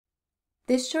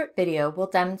This short video will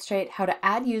demonstrate how to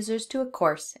add users to a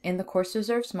course in the Course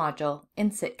Reserves module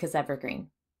in Sitka's Evergreen.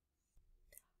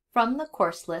 From the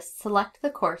course list, select the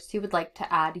course you would like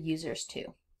to add users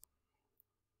to.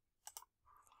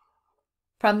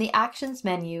 From the Actions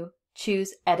menu,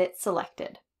 choose Edit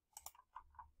Selected.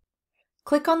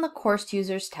 Click on the Course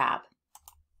Users tab.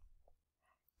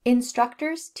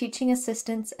 Instructors, teaching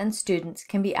assistants, and students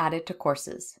can be added to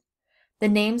courses. The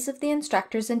names of the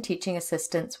instructors and teaching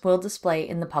assistants will display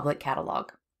in the public catalog.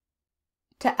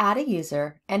 To add a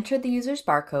user, enter the user's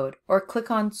barcode or click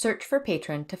on Search for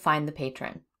Patron to find the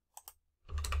patron.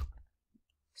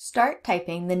 Start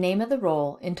typing the name of the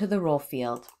role into the role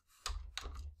field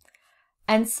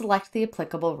and select the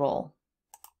applicable role.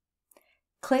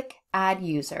 Click Add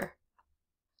User.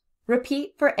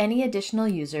 Repeat for any additional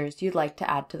users you'd like to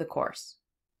add to the course.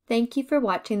 Thank you for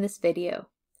watching this video.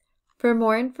 For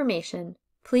more information,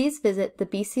 please visit the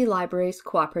BC Libraries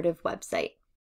Cooperative website.